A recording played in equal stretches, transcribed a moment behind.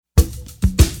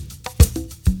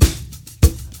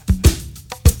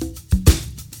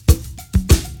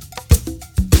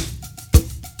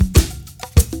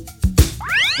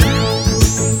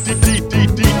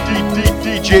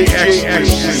DJ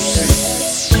Exclusive.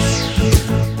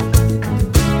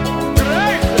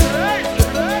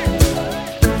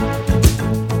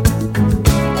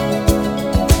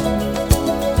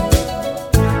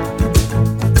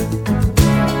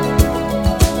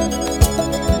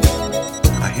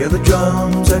 Hear the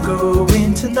drums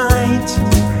echoing tonight,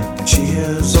 and she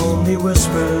hears only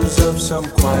whispers of some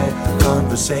quiet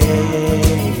conversation.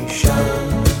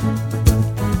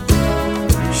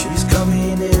 She's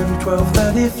coming in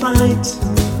 12:30 flight.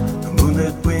 The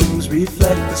moonlit wings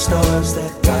reflect the stars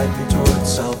that guide me towards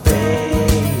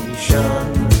salvation.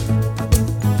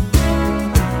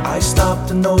 I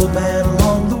stopped an old man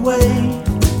along the way,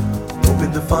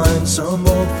 hoping to find some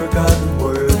old forgotten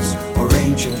words or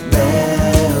ancient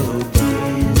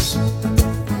melodies.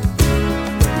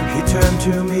 He turned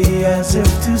to me as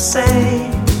if to say,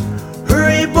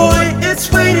 "Hurry boy,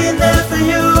 it's waiting there for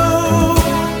you."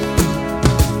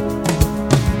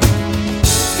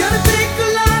 It's gonna take a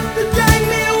lot to drag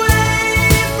me away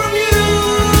from you.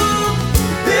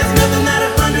 There's nothing that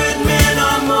 100 men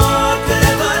or more could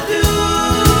ever do.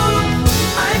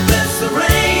 I bless the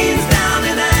rains down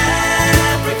in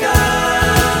Africa.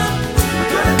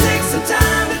 Gonna take some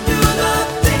time to do the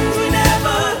things we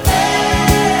never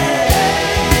had.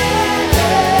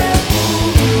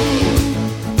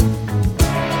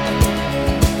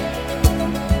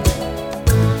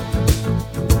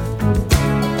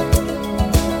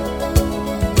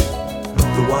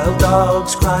 The wild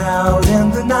dogs cry out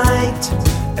in the night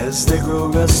as they grow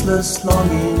restless,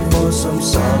 longing for some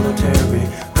solitary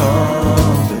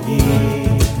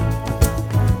company.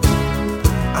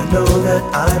 I know that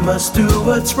I must do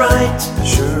what's right,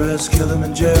 sure as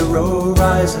Kilimanjaro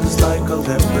rises like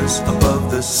Olympus above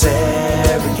the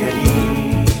Serengeti.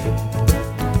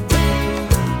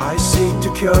 I seek to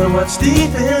cure what's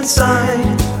deep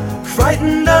inside,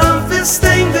 frightened of this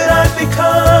thing that I've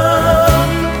become.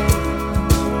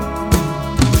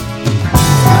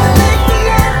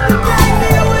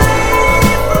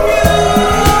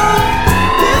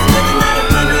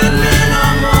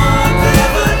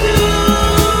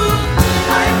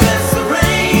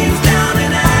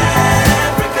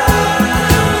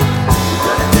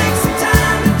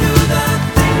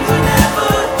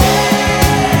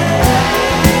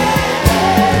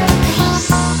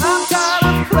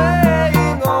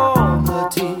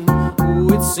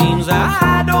 Seems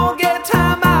I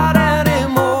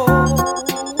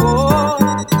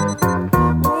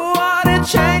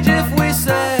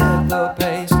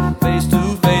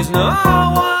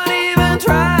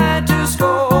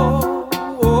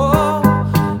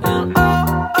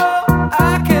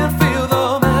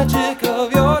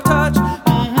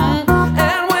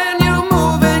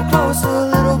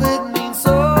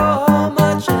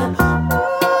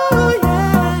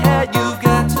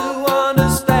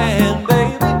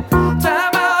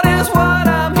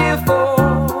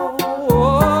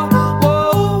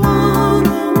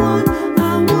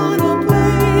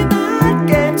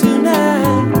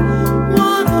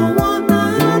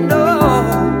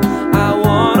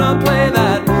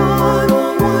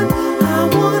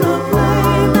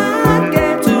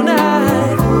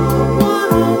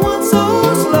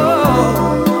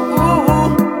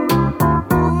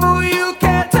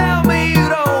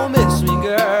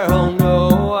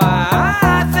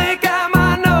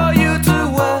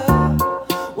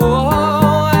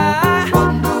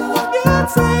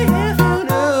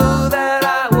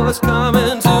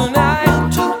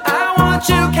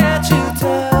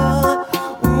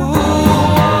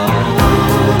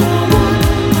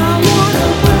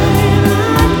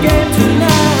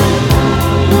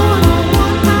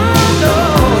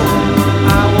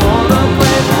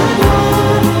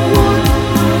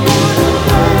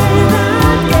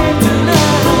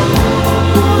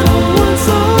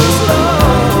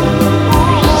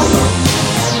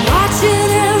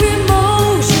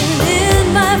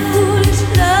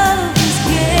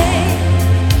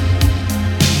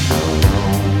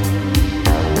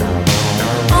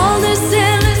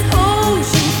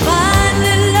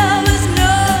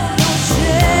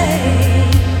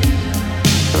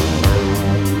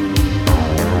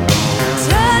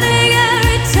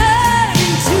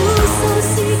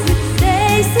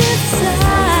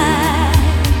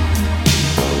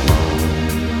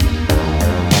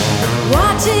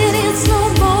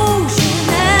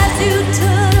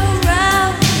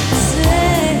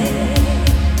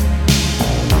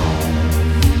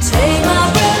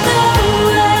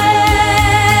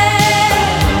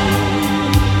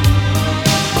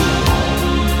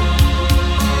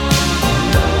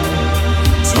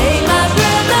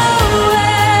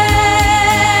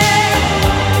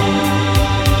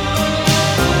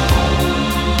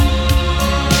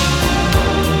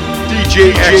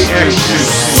DJ exclusive.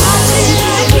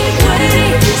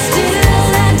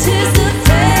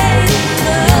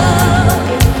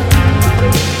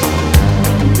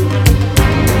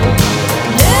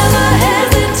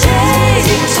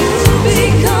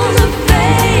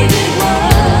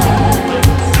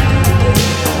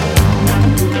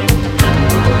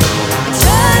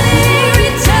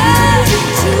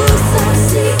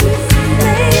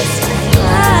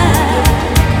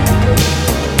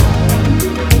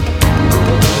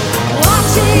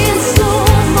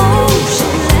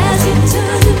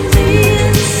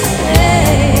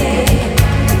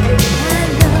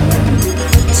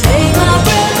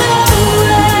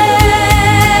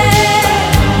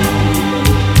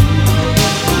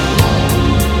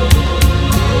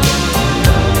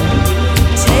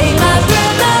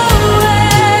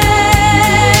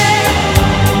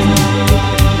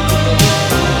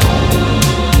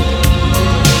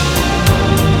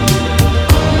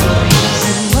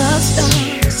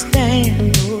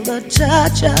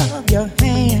 Touch of your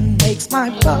hand makes my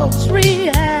pulse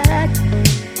react.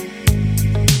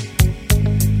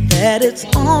 That it's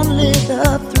only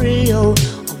the thrill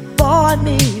of boy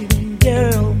meeting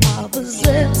girl,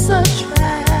 opposites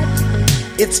attract.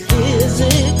 It's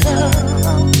physical,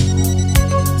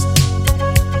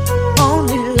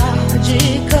 only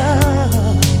logical.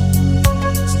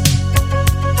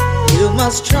 You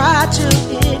must try to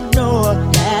ignore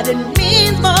that it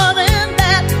means more than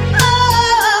that.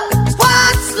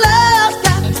 What's love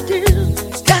got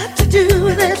to do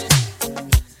with it?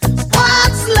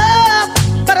 What's love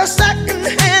but a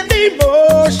second-hand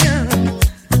emotion?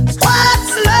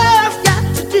 What's love got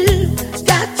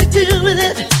to do with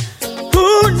it?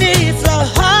 Who needs a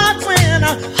heart when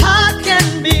a heart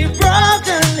can be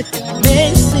broken? It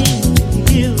may seem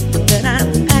to you that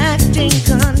I'm acting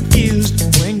confused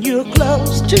when you're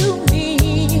close to me.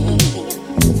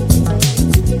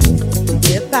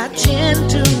 If I tend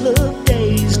to look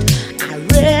dazed, I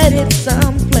read it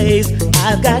someplace.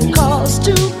 I've got cause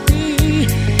to be.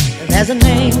 There's a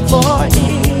name for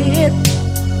it.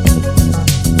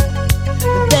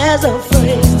 There's a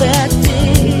phrase that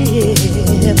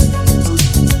fits.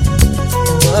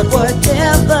 But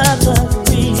whatever the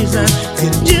reason, you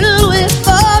do it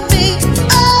for me.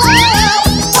 Oh,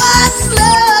 what's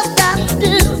love got to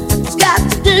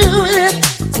do with it?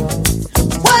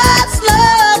 What's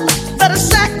love but a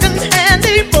second-hand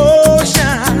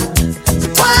emotion?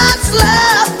 What's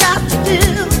love got to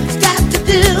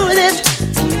do with it?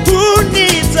 Who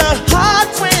needs a heart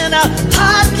when a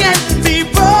heart can be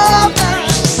broken?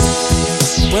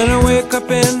 When I wake up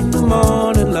in the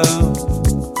morning, love,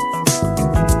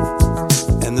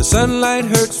 and the sunlight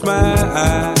hurts my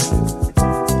eyes,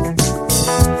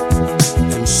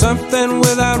 and something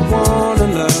without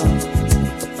warning, love,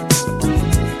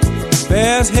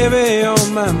 bears heavy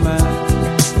on my mind.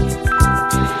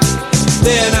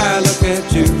 Then I look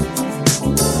at you,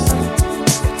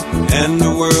 and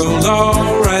the world's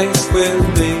alright with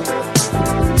me.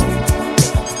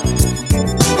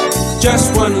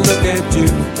 Just one look at you,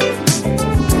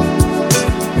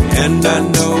 and I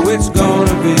know it's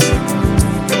gonna be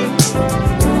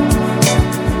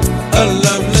a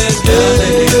lovely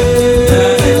day.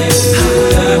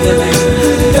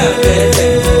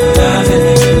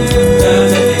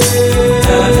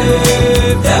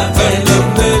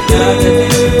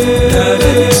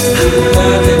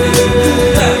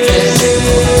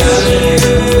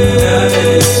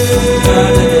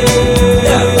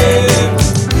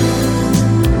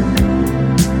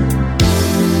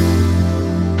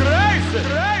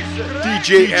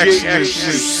 DJ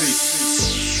exclusive.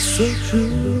 So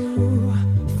true,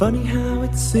 funny how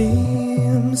it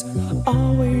seems,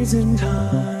 always in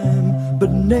time,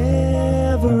 but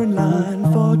never in line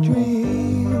for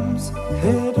dreams.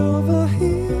 Head over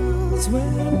heels,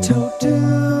 went toe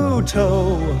to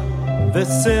toe.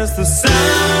 This is the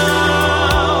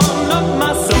sound of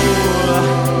my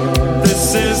soul.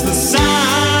 This is the sound.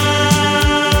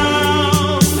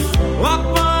 I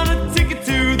wanna take it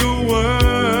to the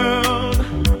world,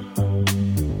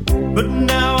 but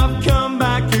now I've come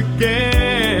back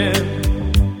again.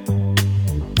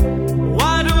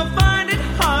 Why do I find it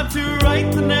hard to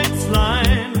write the next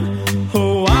line?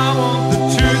 Oh, I want the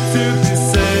truth to be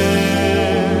said.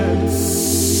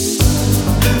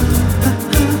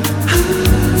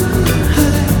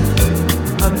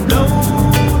 I know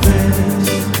there's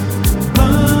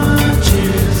much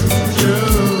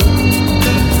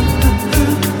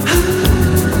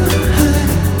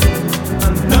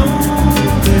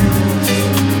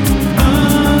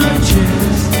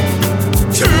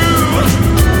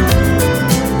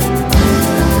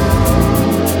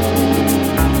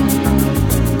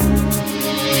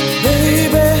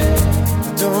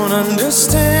don't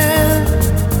understand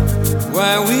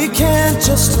why we can't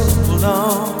just hold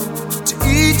on to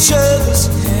each other's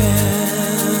hands.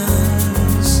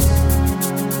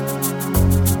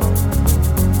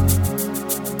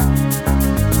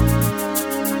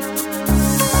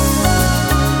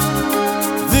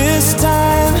 This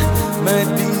time might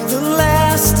be the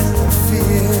last of the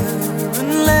fear,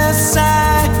 unless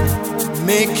I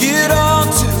make it all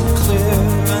too clear.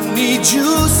 I need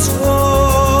you so.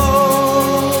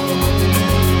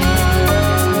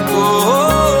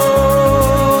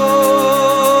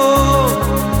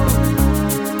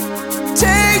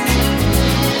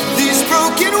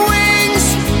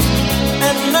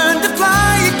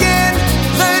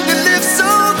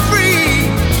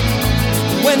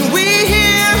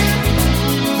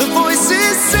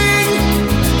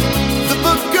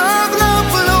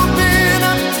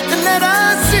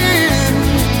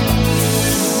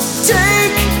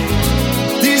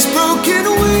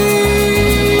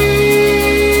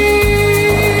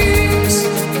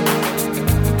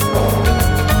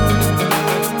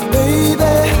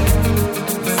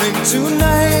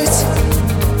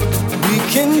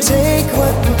 Take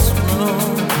what was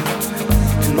wrong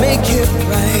and make it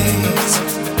right.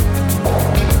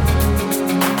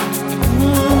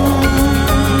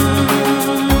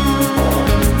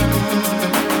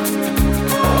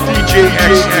 DJ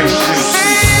XXC.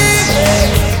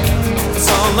 It's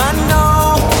all I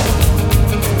know,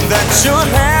 that you're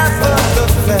half of the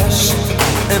flesh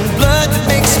and blood that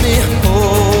makes me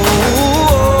whole.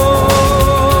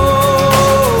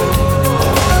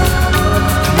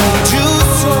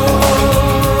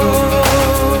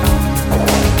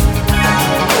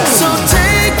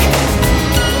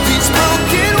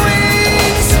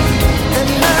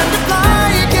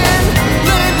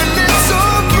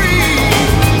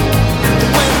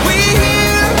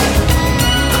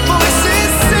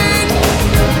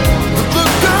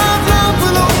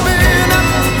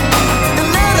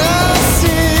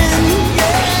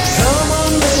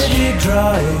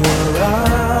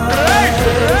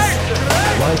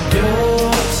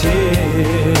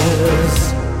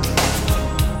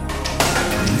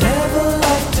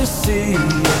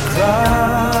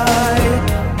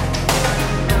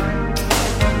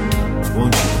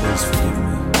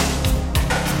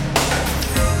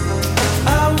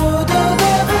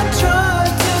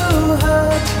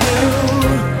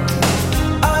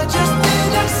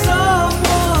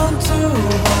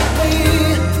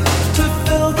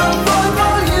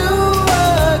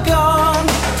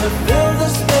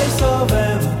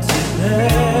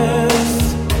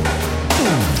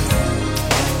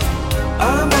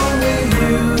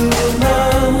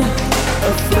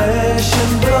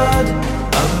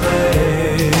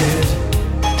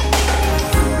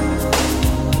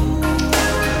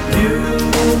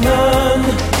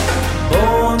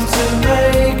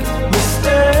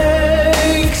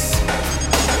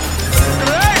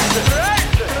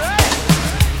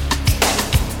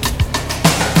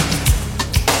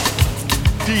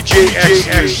 DJ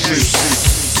XXC.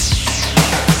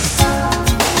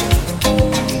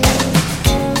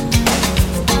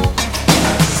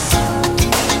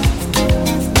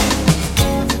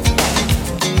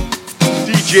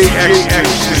 DJ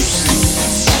XXC.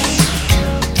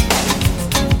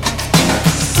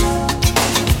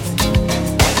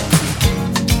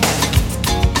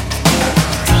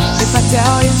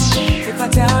 If I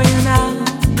tell you now,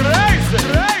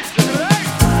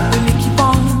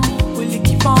 will you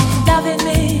keep on loving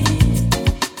me?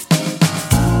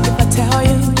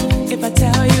 If I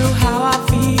tell you how I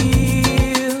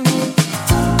feel,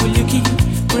 will you keep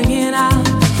bringing out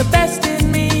the best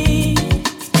in me?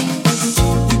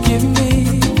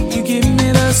 You give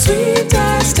me the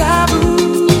sweetest taboo.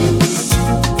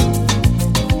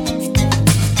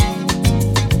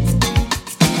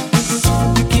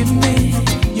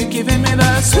 You're giving me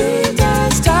the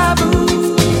sweetest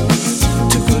taboo.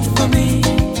 Too good for me.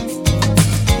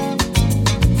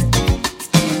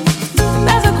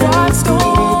 There's a quiet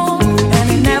storm, and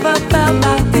it never felt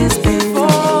like this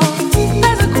before.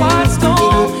 There's a quiet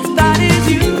storm, that is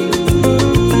you.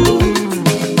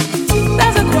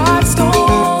 There's a quiet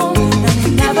storm, and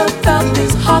it never felt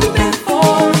this hot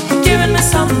before. You're giving me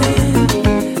something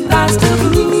that's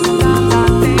taboo.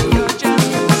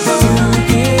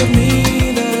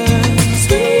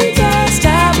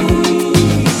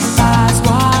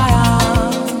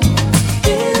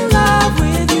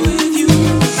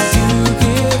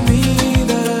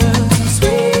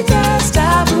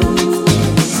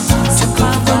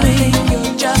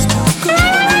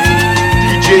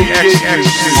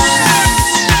 XXC.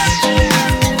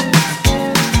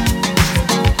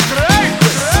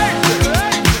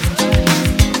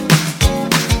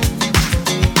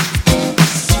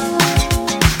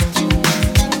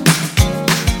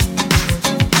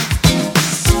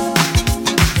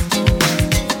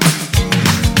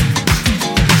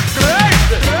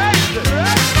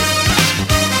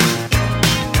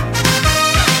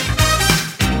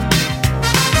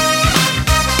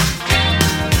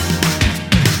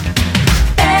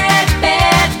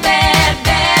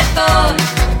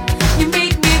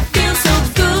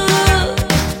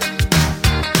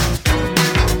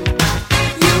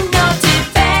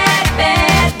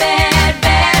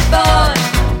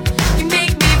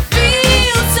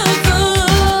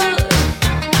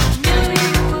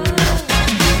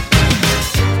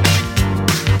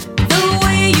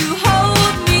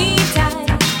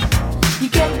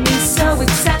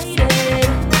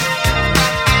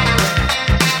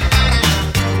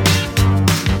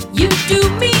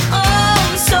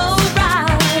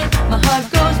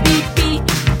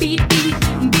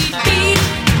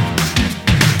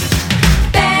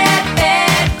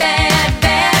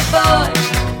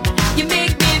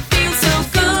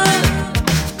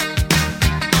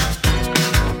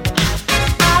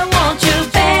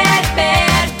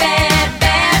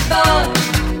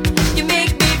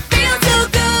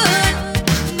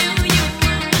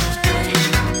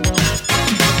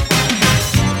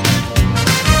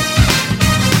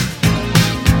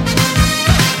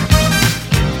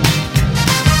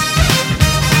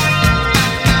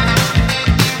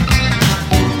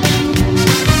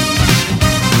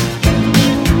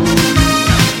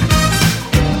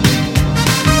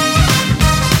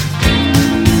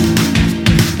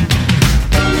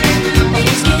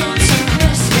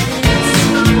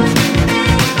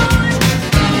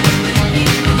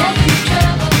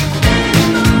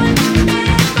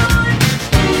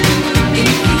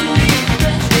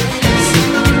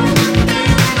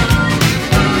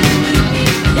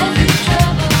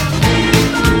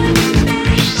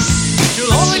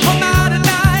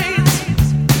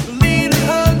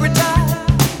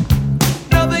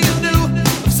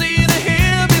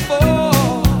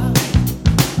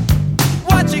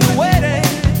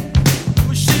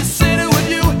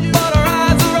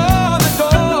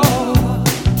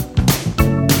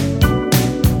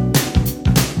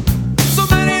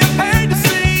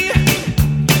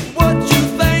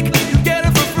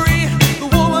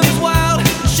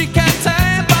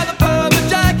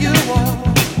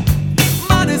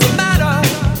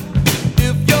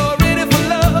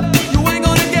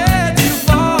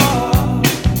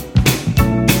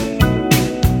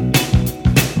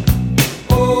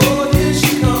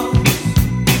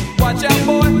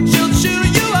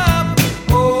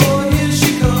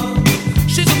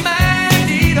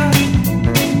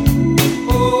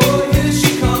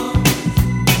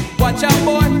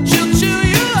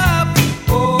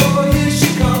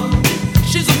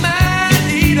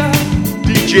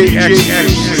 DJ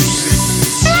X.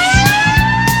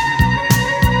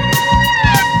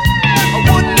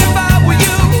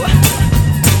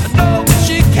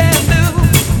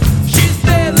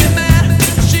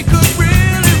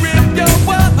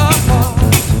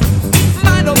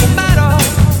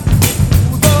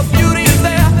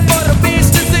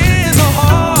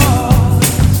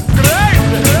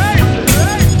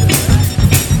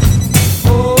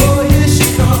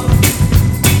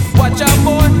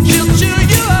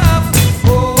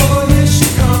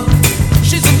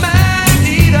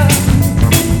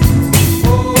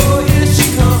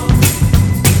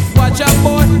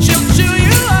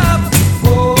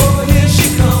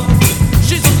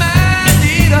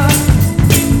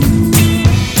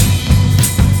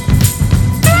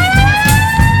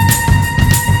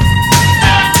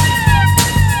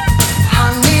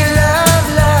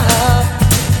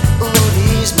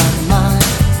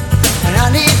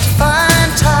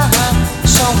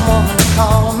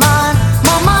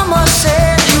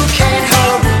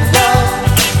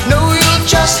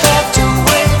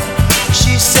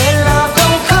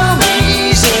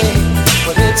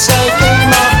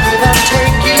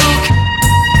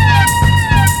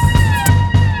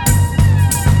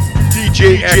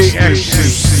 DJ X.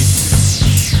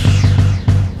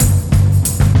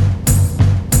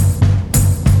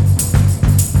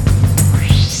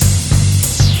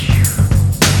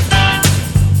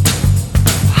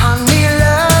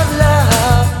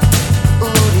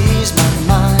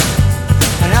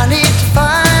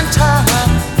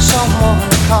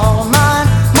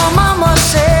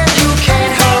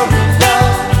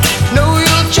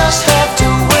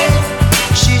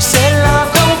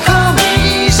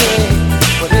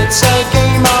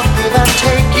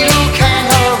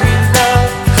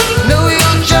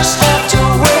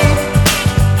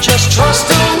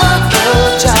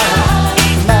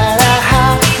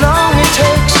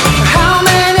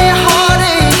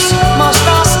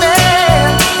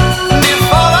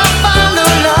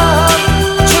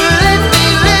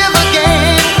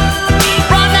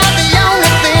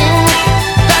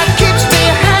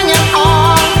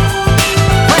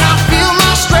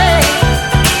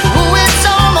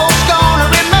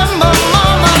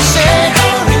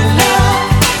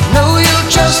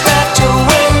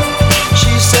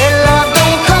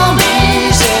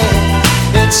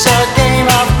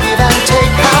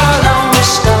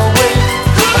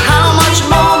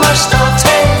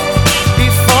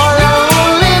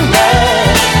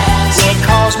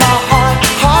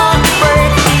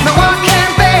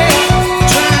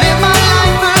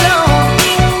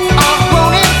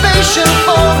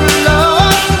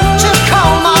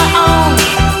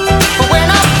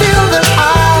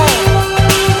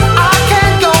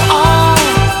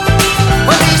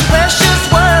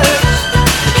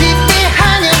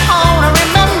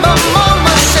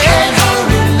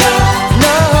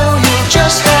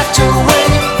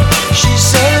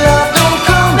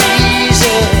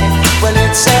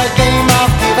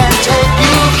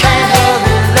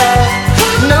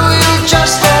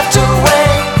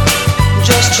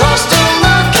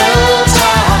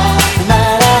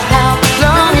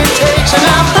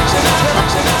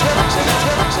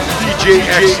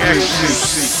 DJ X.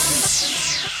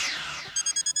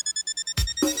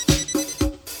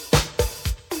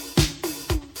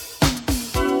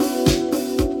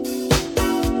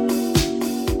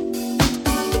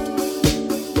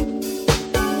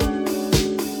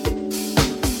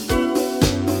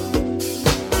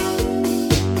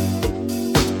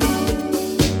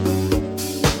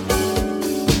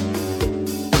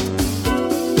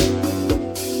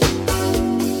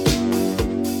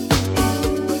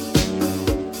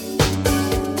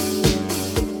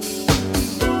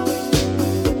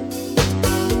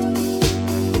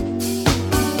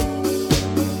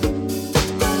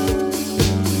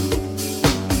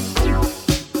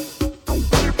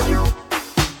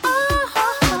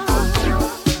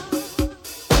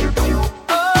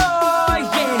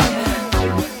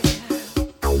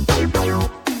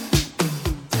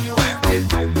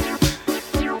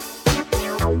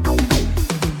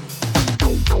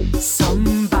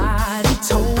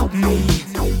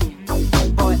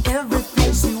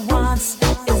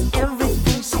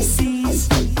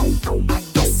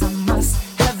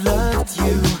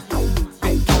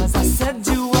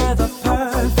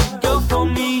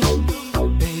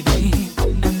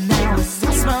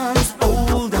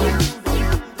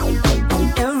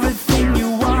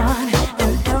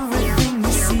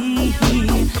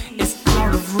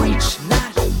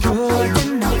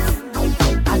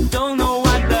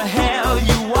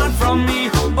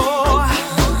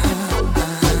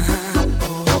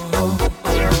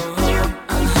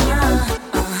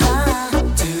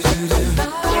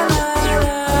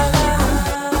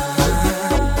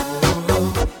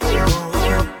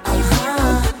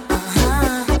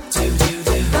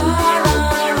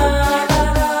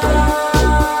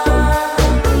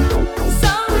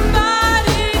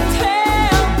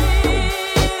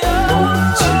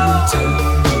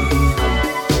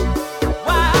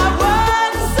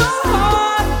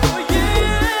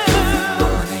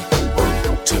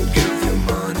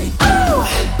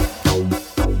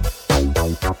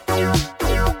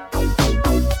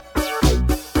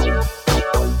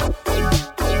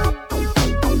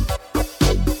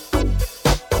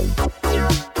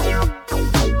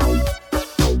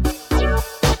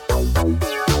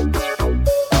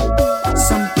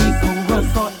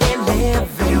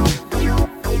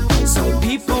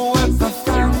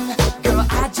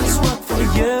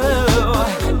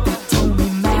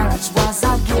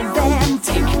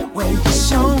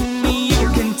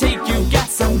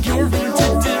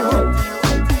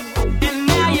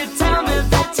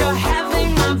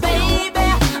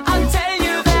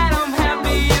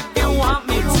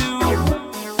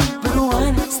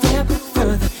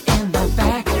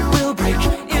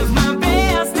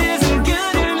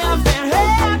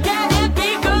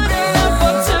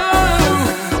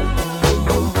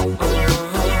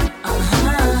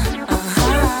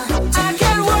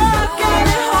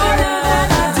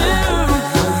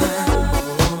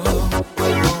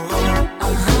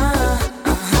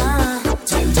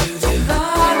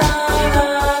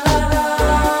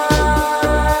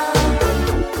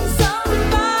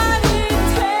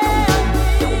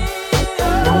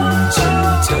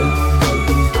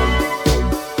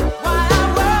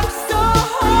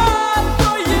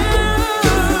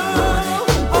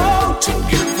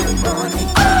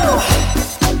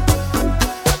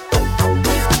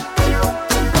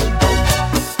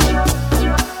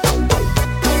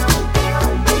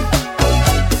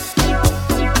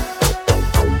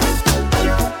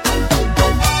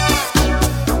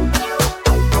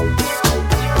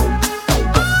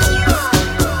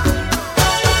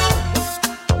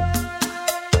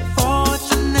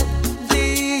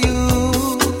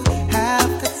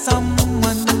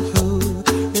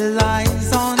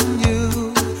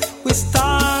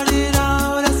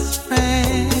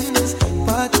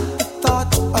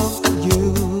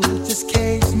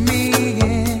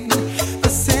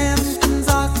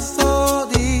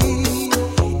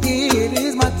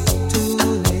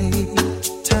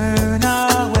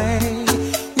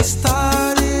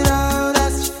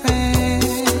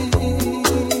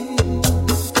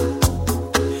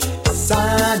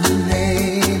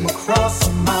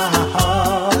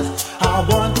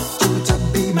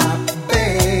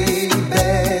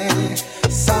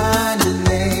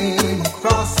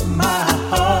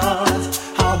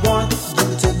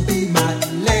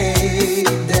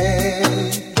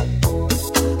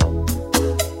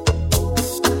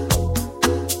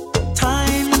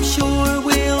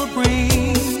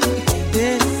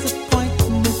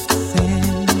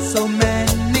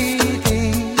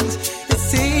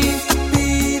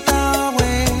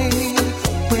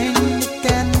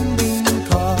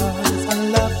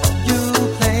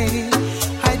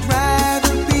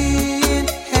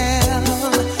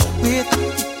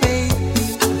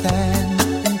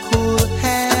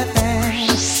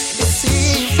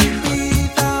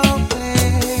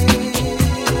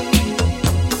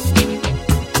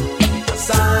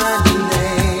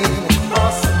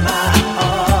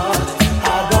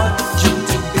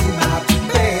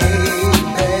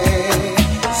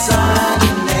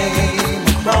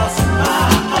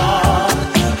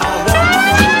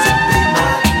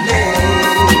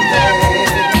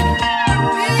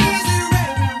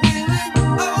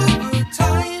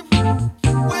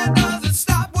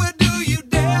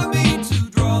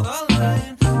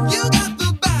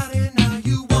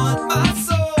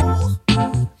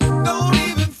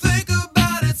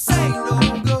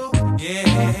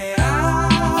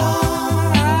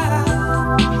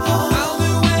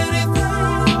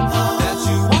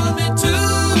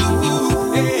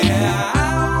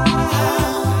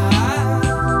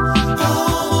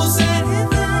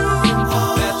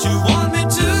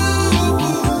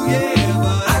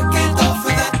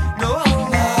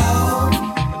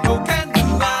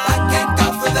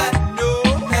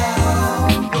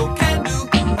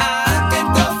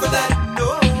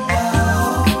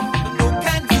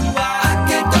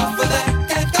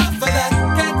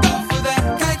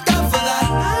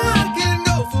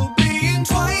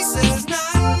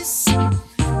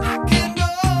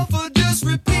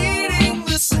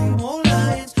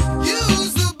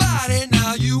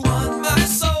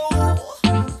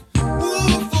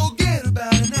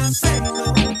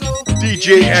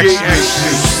 DJ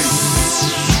X.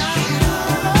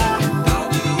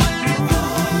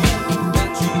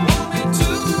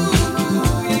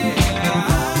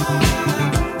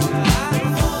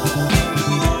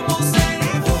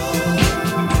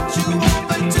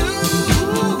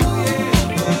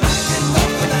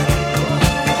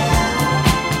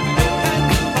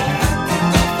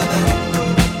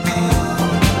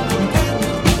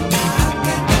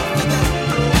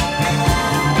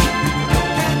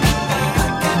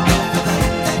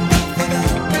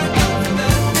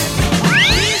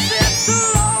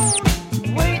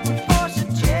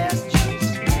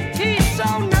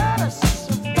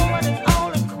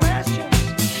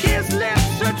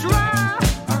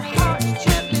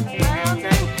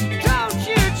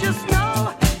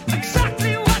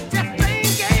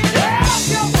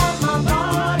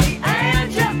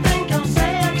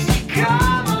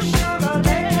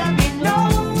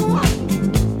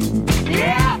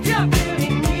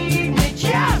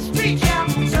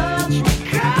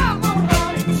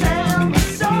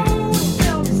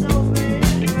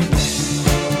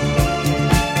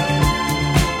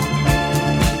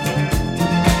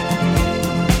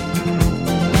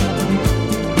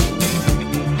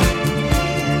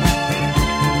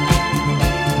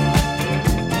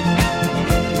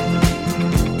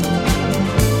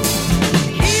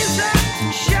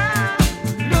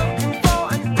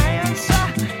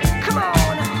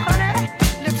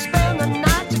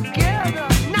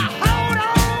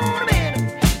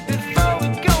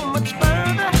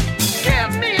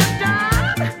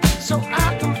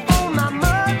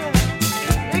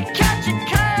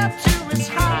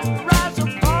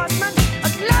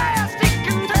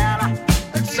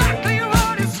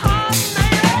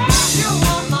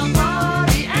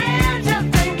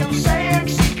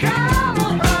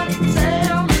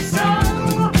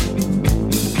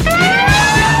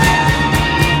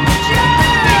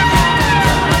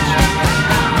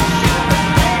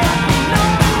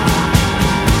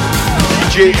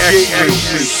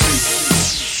 JX.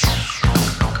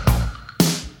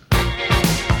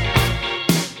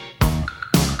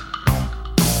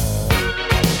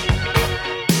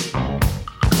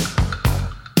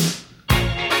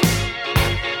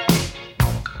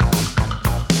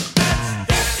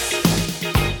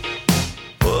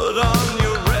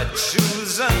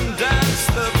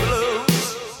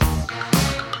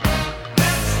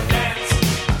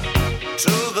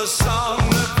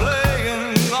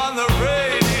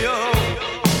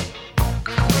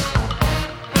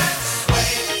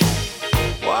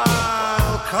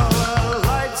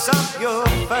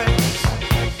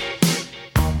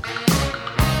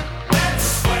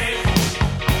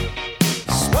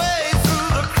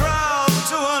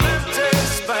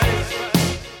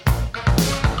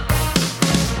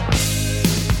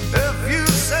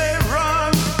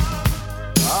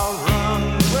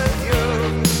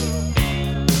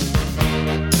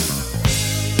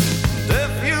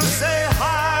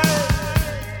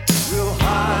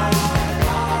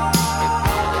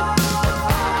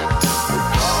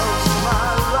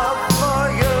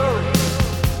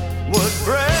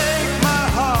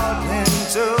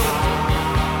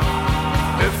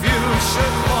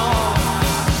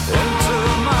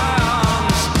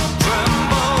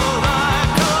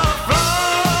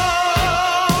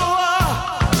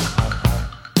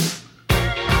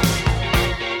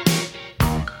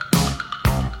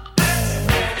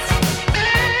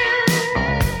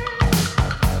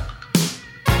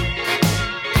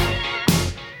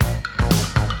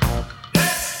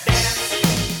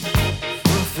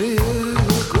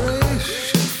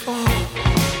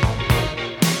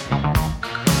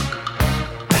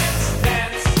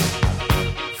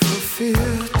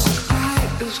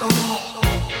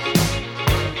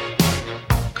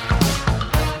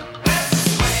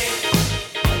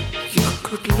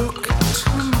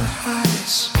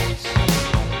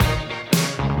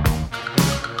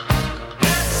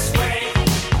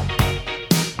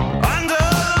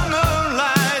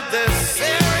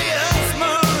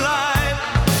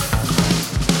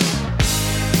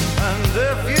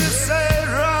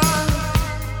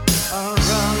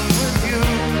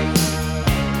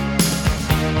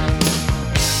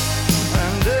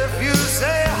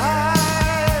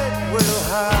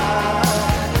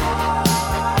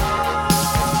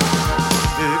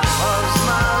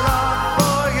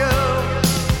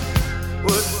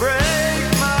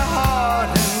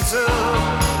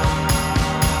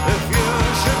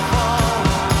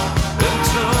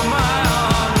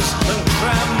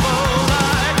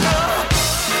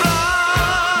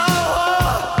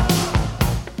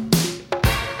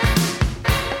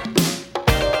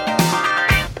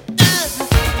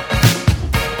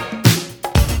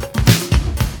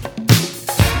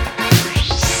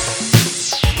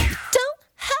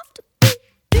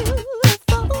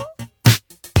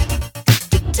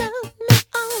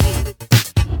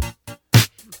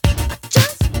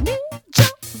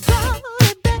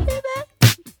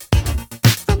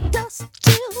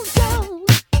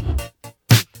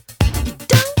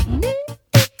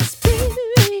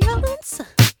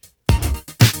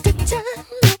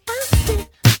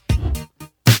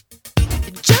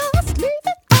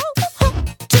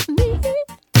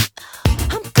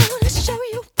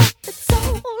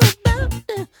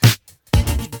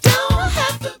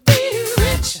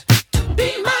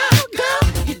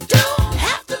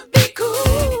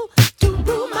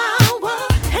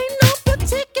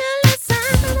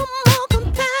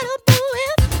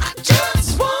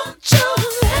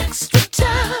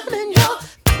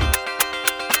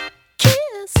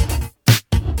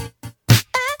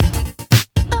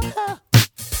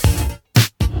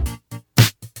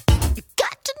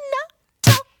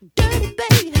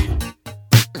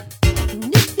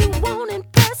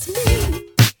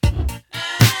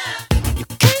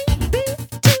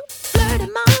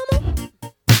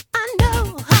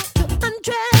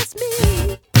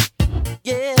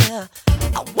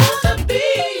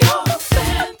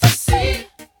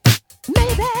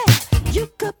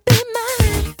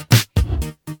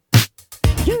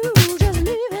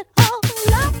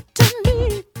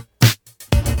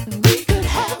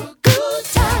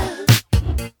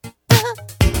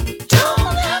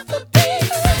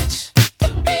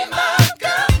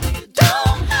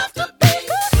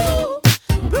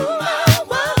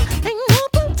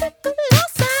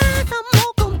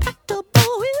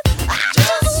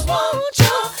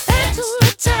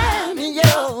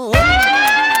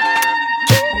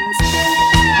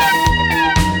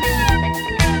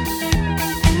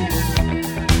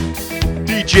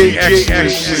 DJ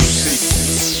Exclusive.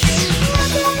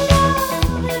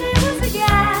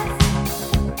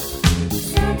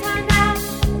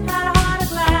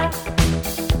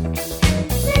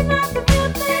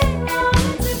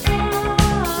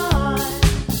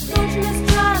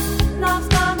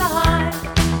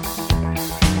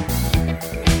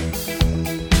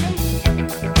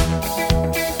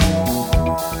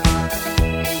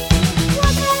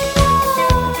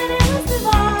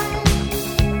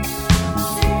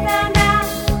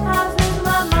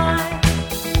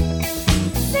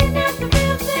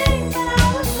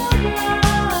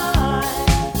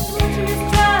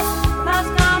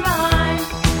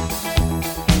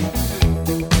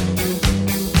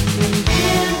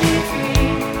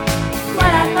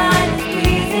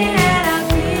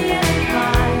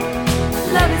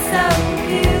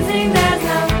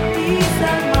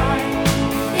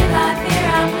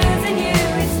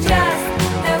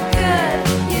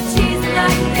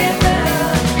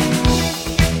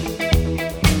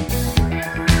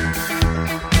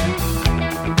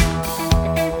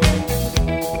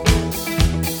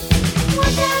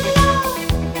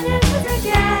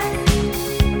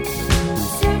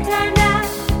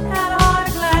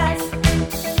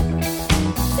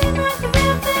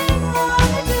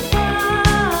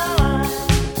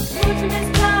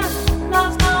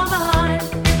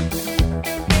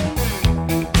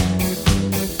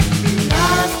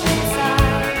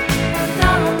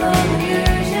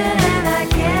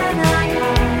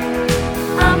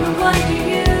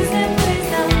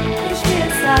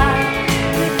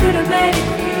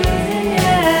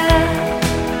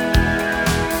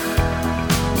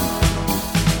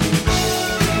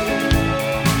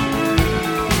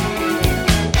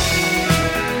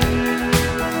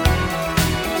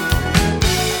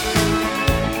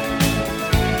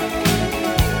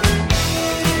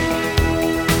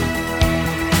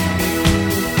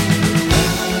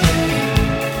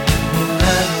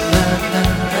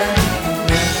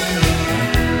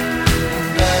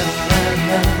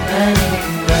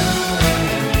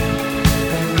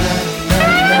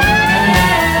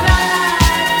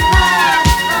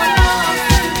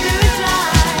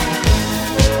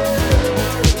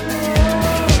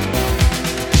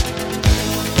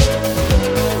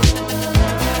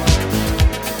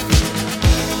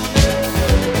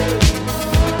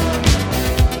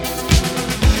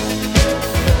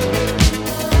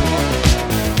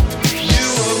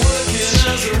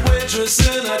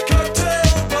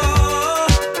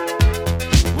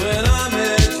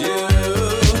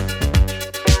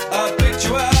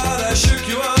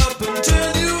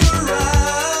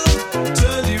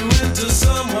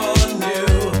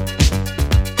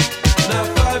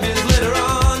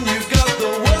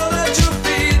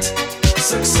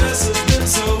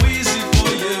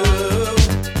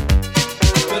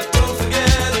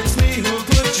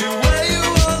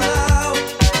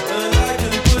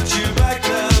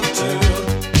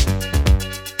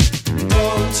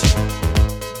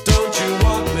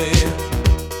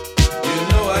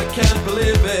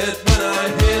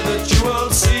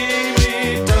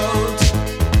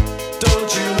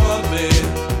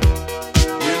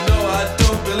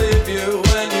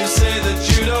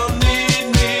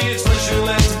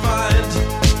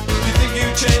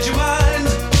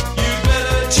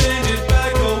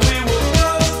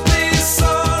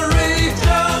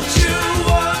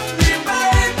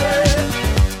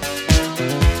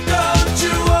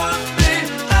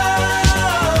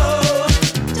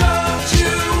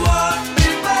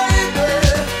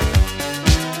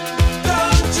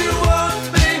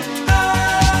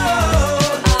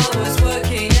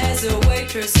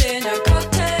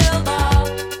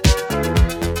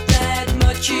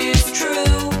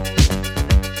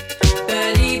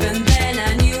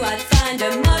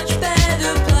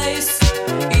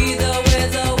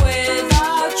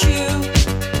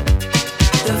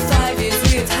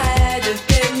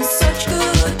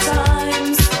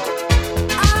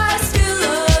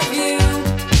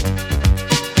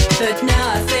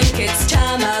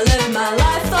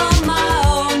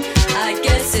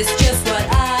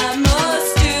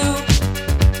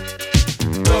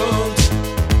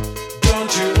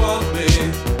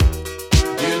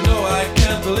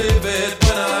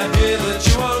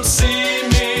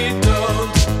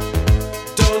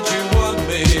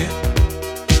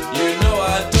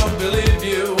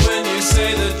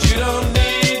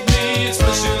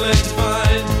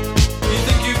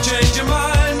 Change your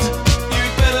mind, you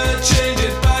better change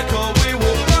it back or we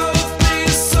will go.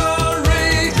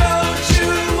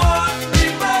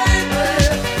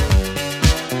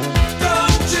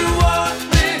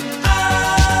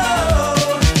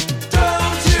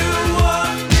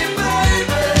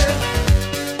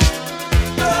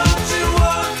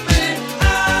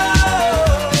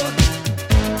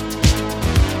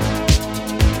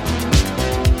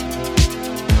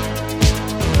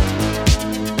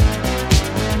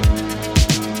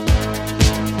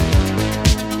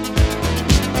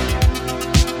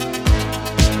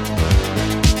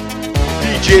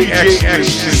 DJ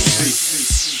Ecstasy.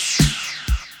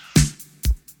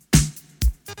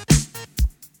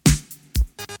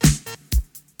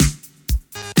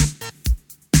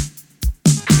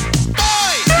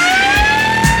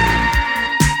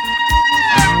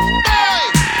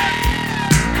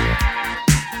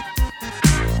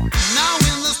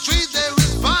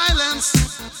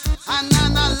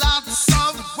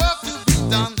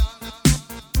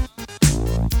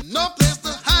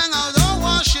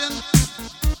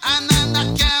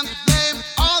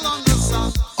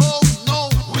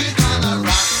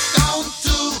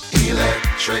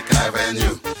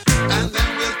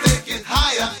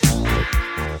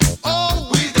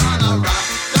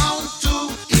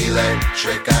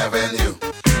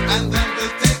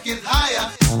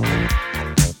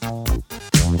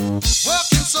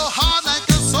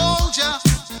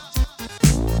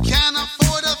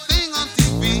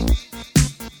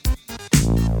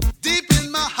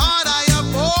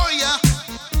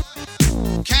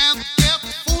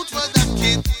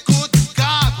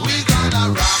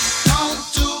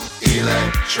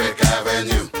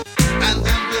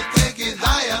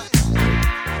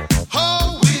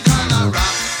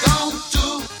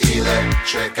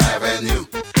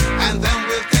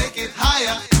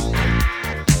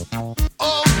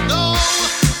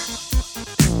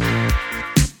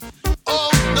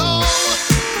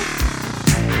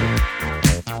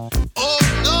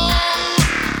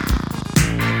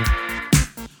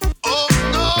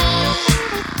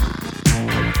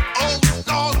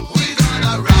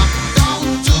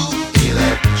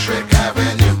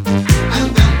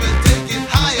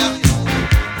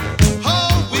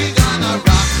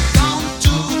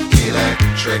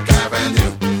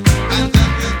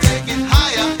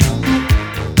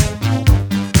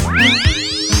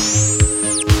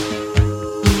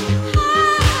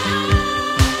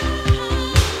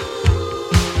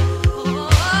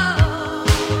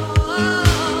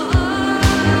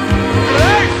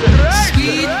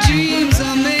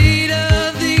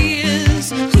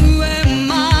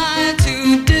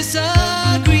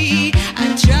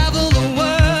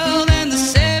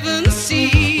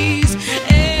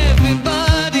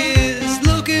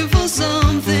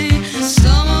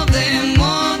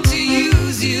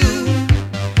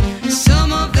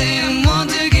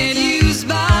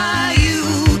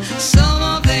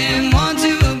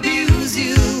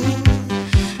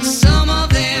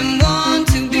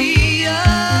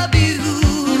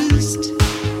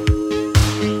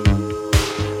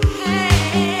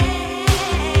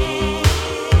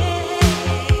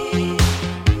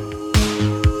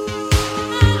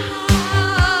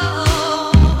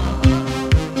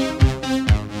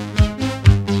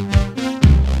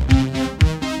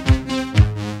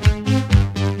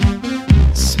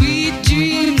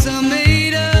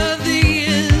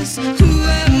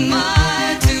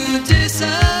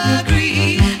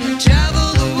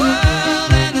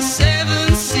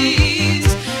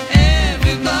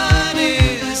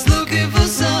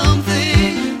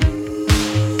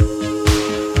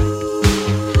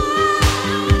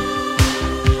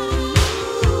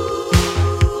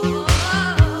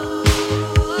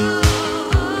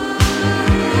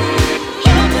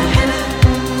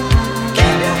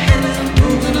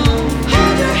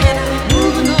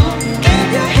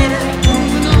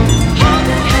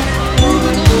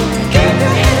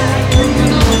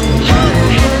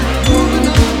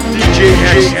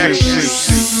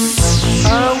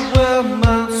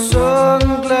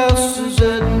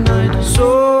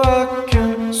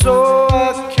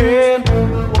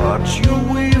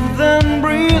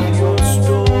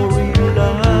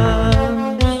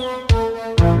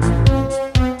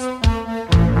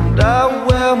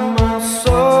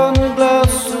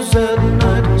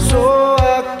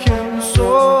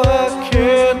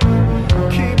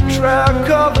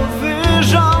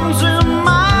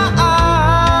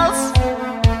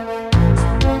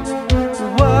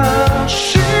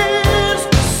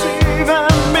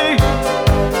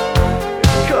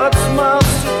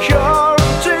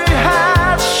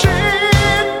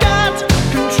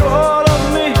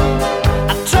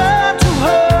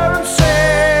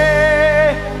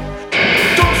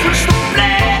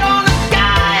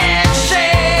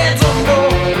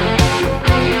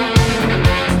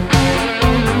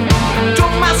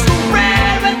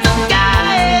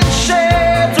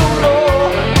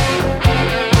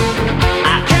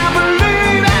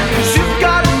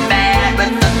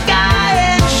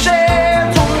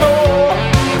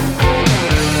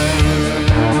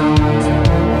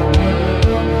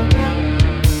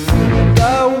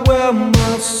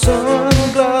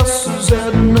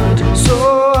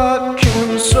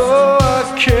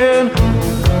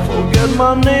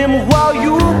 my name while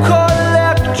you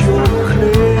collect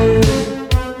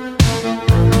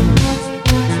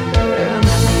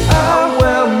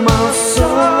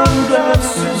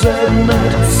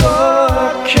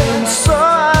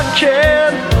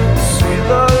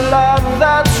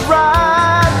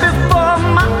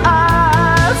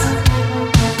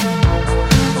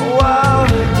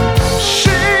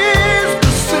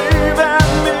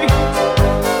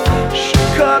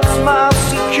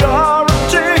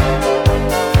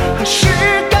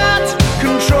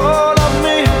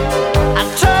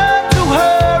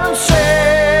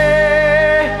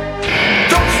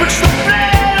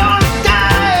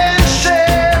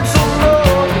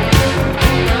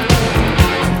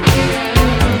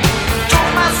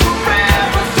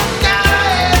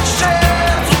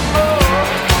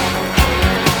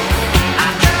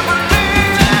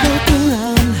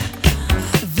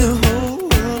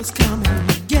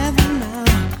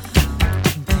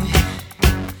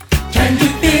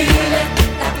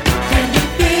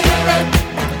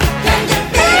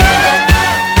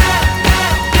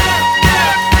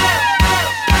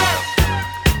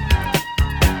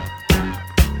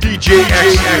DJ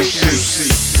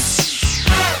XXC.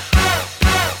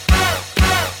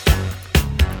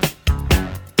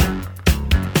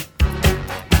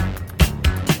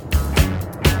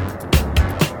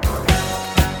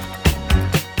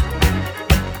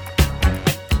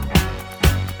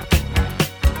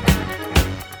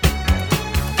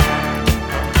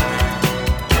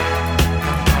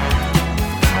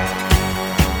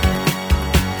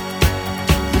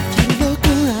 Look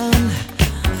around,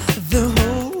 the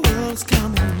whole world's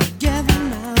coming together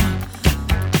now.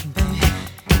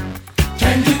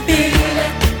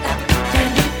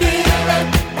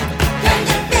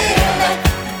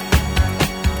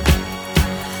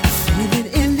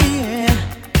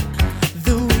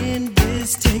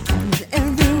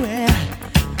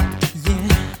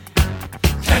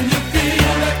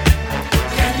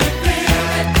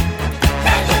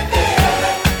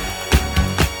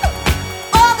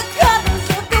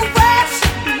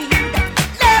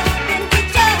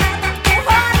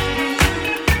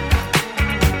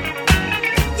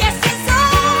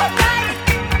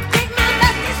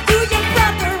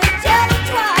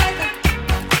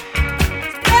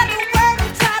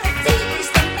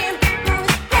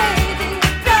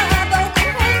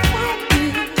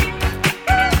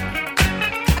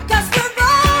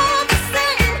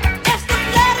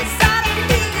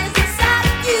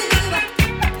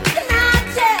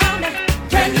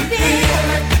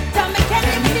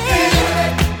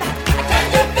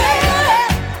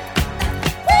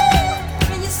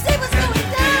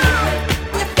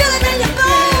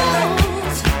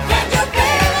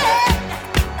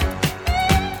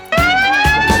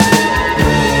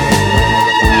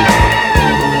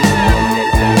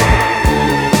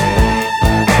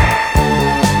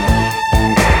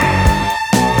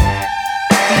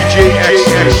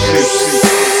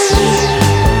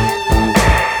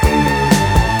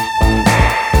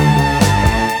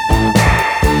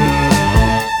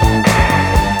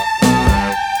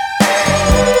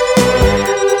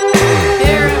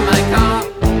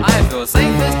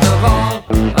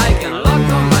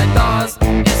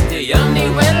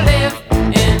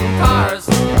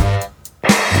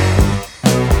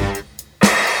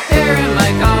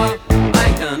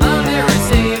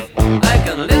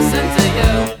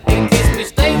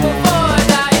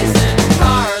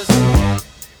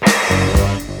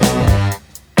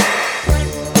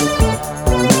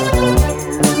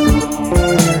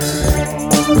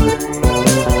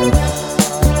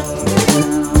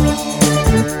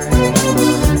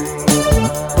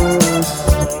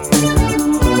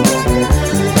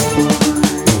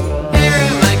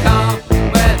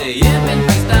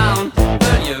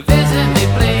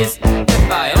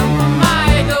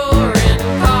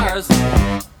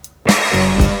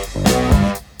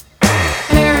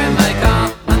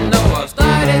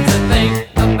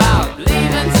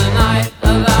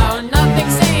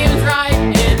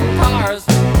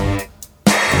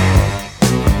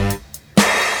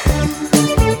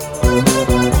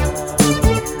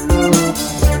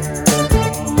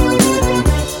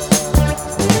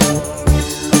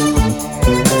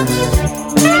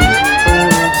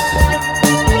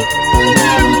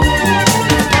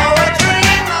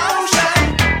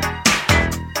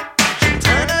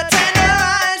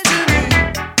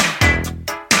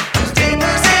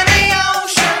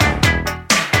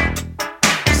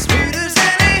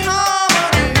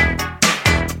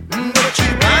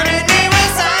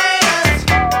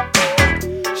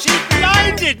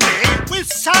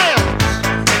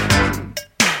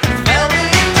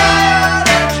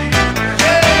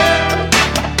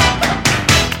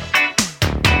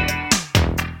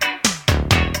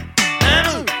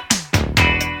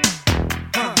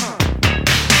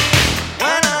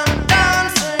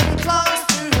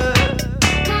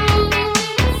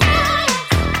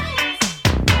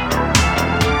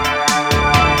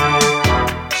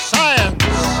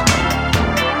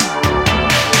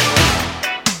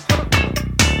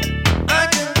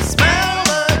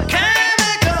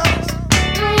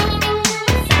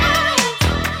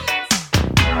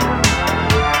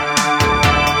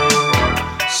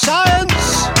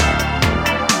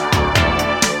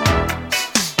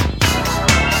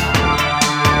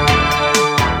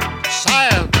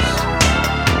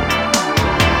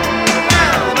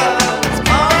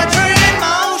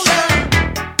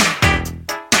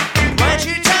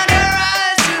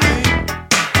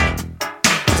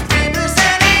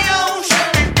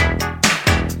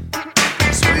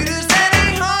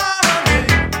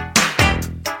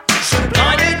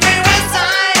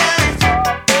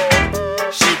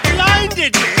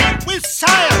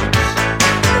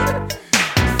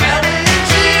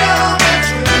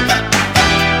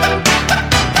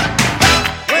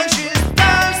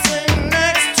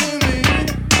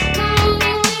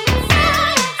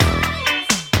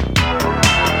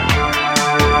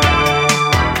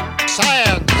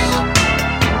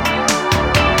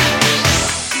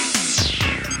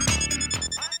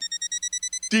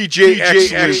 DJ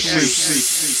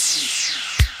Exclusive.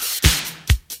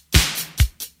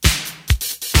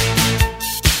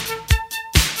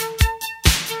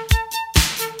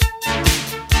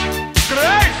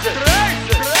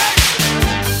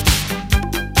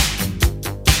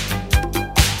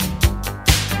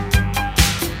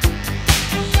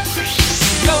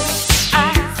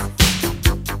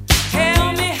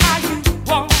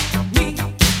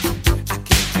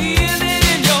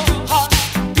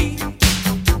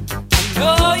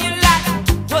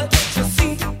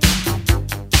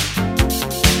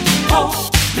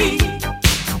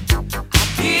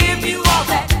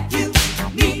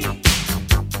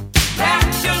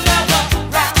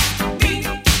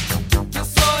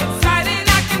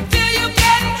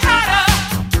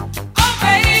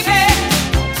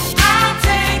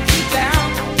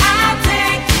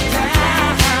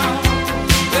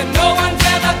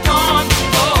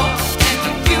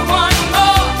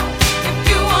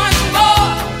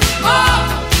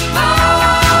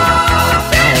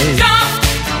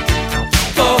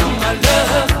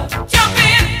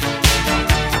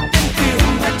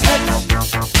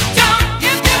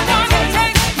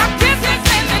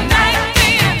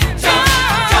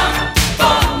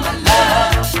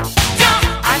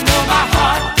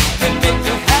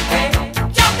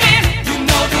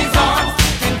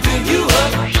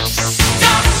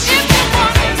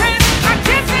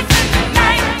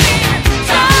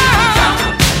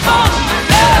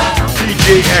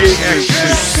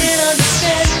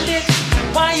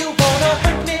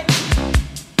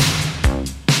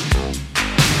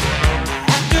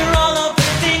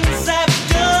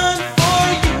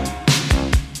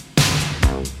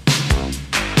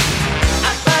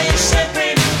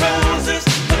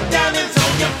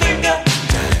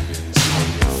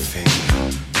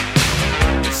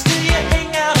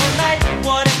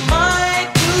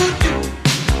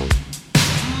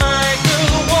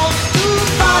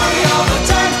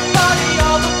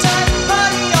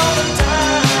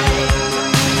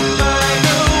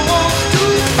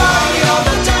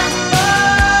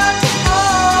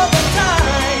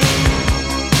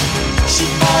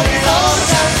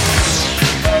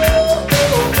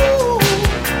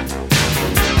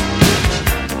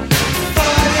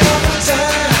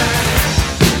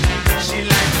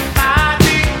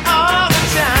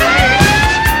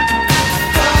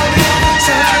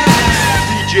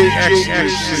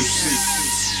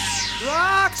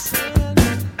 Roxanne,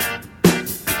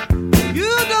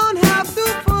 you don't have to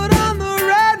put on the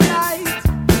red light.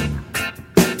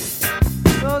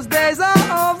 Those days are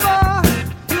over.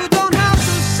 You don't have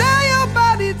to sell your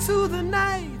body to the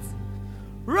night.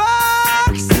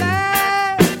 Roxanne,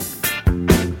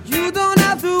 you don't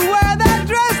have to wear that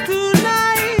dress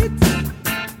tonight.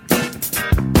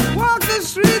 Walk the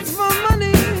streets for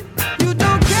money. You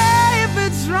don't care if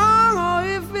it's wrong or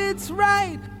if it's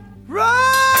right.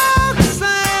 Roxanne,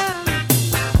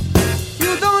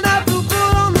 you don't have to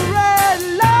put on the red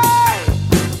light.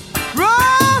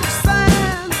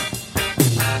 Roxanne,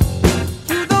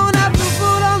 you don't have to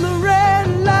put on the red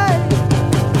light.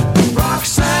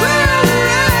 Roxanne,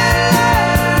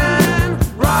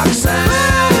 Roxanne,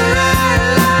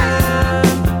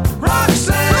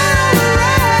 Roxanne,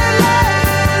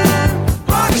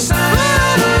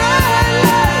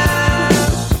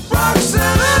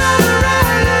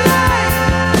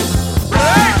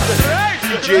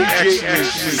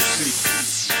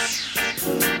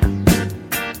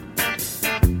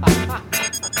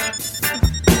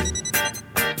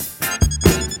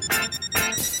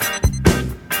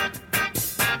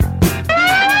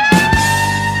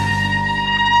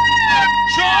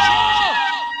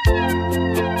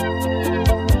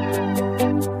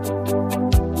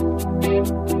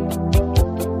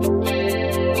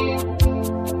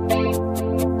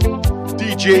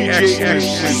 DJ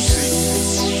Exclusive.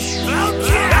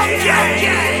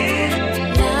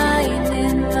 Lying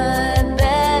in my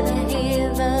bed, hear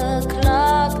the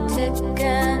clock tick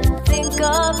and think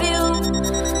of you.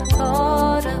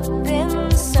 Caught up in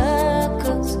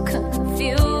circles,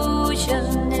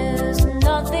 confusion is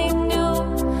nothing new.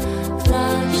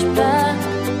 Flashback,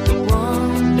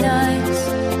 warm nights,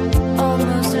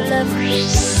 almost left me.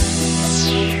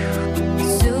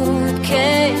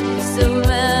 Suitcase of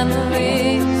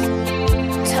memories,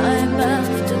 time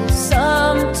after.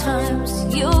 Sometimes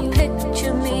you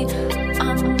picture me,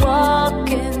 I'm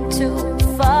walking too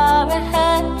far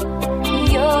ahead.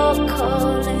 You're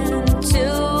calling to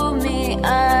me,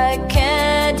 I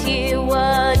can't hear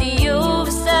what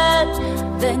you've said.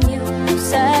 Then you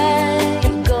say,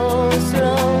 go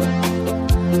slow,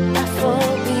 I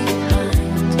fall behind.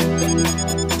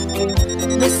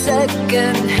 The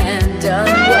second hand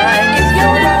unwind.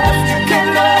 you're lost, you can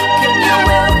look and you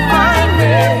will find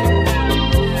me.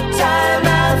 Time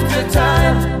after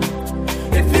time.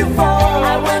 If you fall,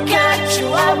 I will catch you,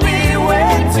 I'll be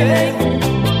waiting.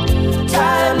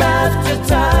 Time after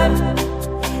time.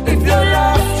 If you're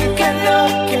lost, you can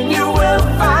look and you will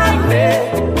find me.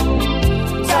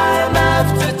 Time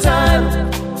after time.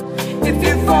 If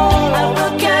you fall, I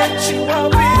will catch you, I'll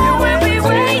be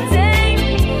waiting.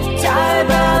 Time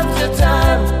after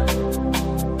time.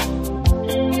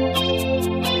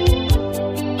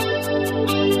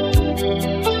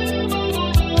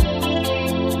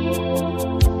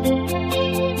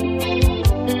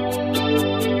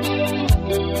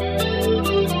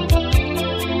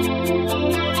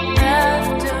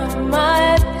 After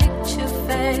my picture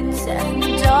fades and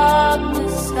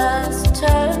darkness has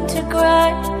turned to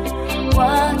gray,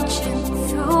 watching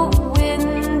through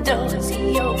windows,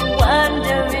 you're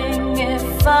wondering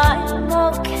if I'm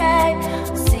okay.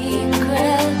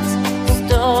 Secrets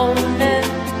stolen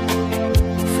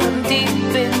from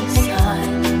deep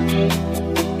inside.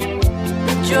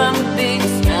 The drum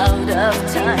beats out of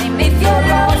time. If you're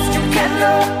lost, you can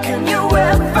look and you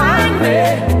will find me.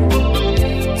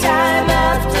 Time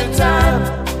after time.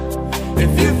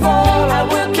 If you fall, I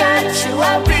will catch you,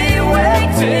 I'll be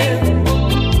waiting.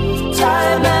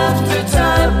 Time after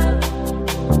time.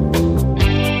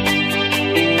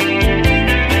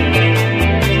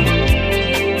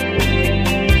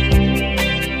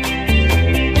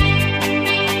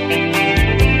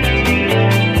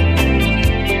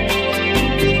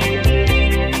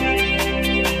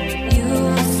 You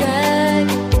said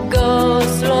go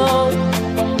slow,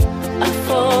 I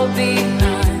fall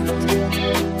behind.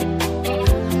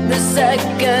 The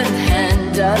second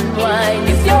hand unwind.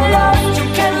 If you're lost, you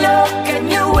can look and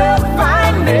you will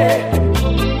find me.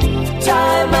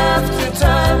 Time after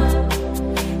time.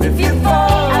 If you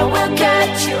fall, I will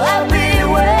catch you, I'll be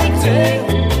waiting.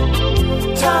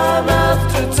 Time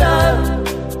after time.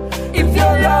 If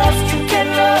you're lost, you can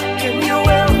look and you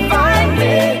will find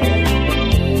me.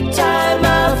 Time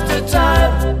after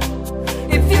time.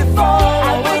 If you fall,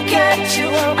 I will catch you,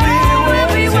 I'll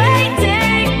be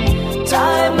waiting.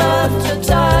 Time after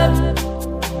time.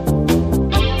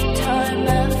 Time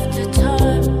after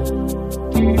time.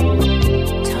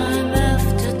 Time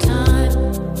after time.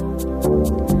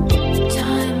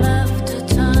 Time after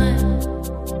time.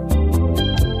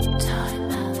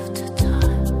 Time after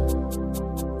time.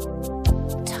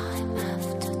 Time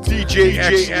after time. DJ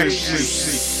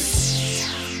X.